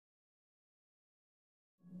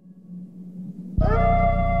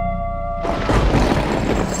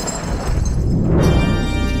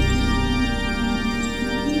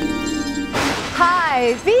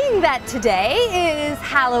Anyways, being that today is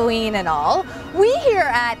Halloween and all, we here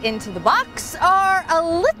at Into the Box are a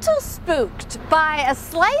little spooked by a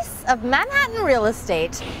slice of Manhattan real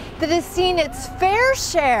estate that has seen its fair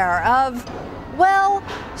share of, well,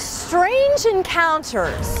 strange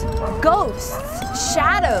encounters, ghosts,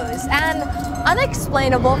 shadows, and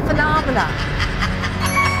unexplainable phenomena.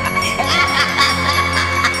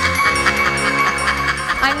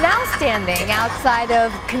 I'm now standing outside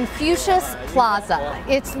of Confucius Plaza.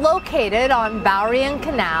 It's located on Bowery and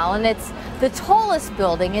Canal, and it's the tallest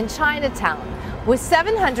building in Chinatown with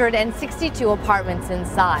 762 apartments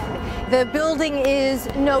inside. The building is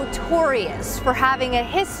notorious for having a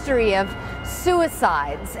history of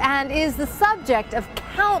suicides and is the subject of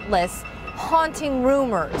countless haunting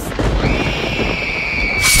rumors.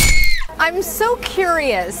 I'm so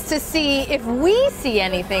curious to see if we see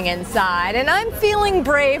anything inside, and I'm feeling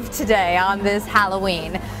brave today on this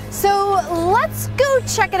Halloween. So let's go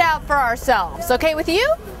check it out for ourselves. Okay with you?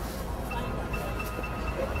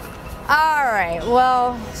 All right,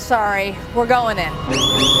 well, sorry, we're going in.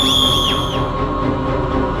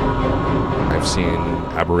 I've seen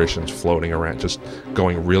apparitions floating around, just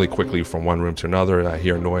going really quickly from one room to another. I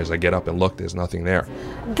hear noise, I get up and look, there's nothing there.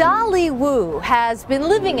 Dali Wu has been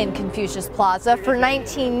living in Confucius Plaza for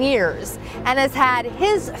 19 years and has had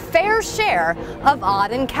his fair share of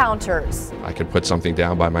odd encounters. I could put something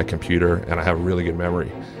down by my computer and I have a really good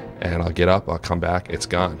memory. And I'll get up, I'll come back, it's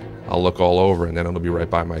gone. I'll look all over and then it'll be right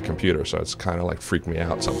by my computer, so it's kind of like freaked me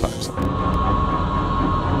out sometimes.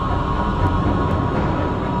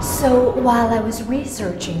 So while I was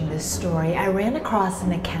researching this story, I ran across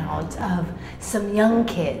an account of some young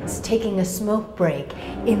kids taking a smoke break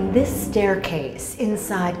in this staircase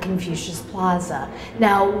inside Confucius Plaza.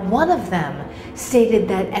 Now, one of them stated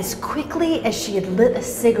that as quickly as she had lit a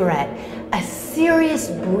cigarette, a serious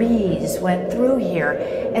breeze went through here,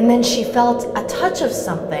 and then she felt a touch of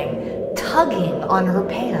something tugging on her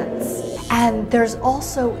pants. And there's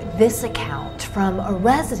also this account from a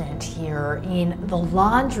resident here in the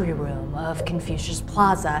laundry room of Confucius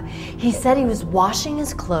Plaza. He said he was washing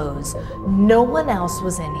his clothes, no one else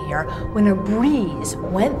was in here, when a breeze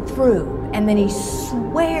went through, and then he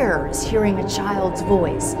swears hearing a child's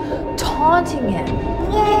voice taunting him.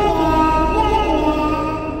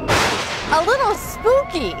 A little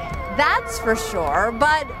spooky, that's for sure,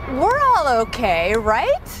 but we're all okay,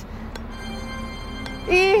 right?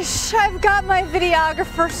 Eesh, I've got my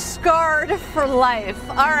videographer scarred for life.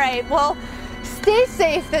 All right, well, stay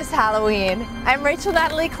safe this Halloween. I'm Rachel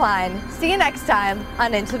Natalie Klein. See you next time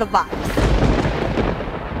on Into the Box.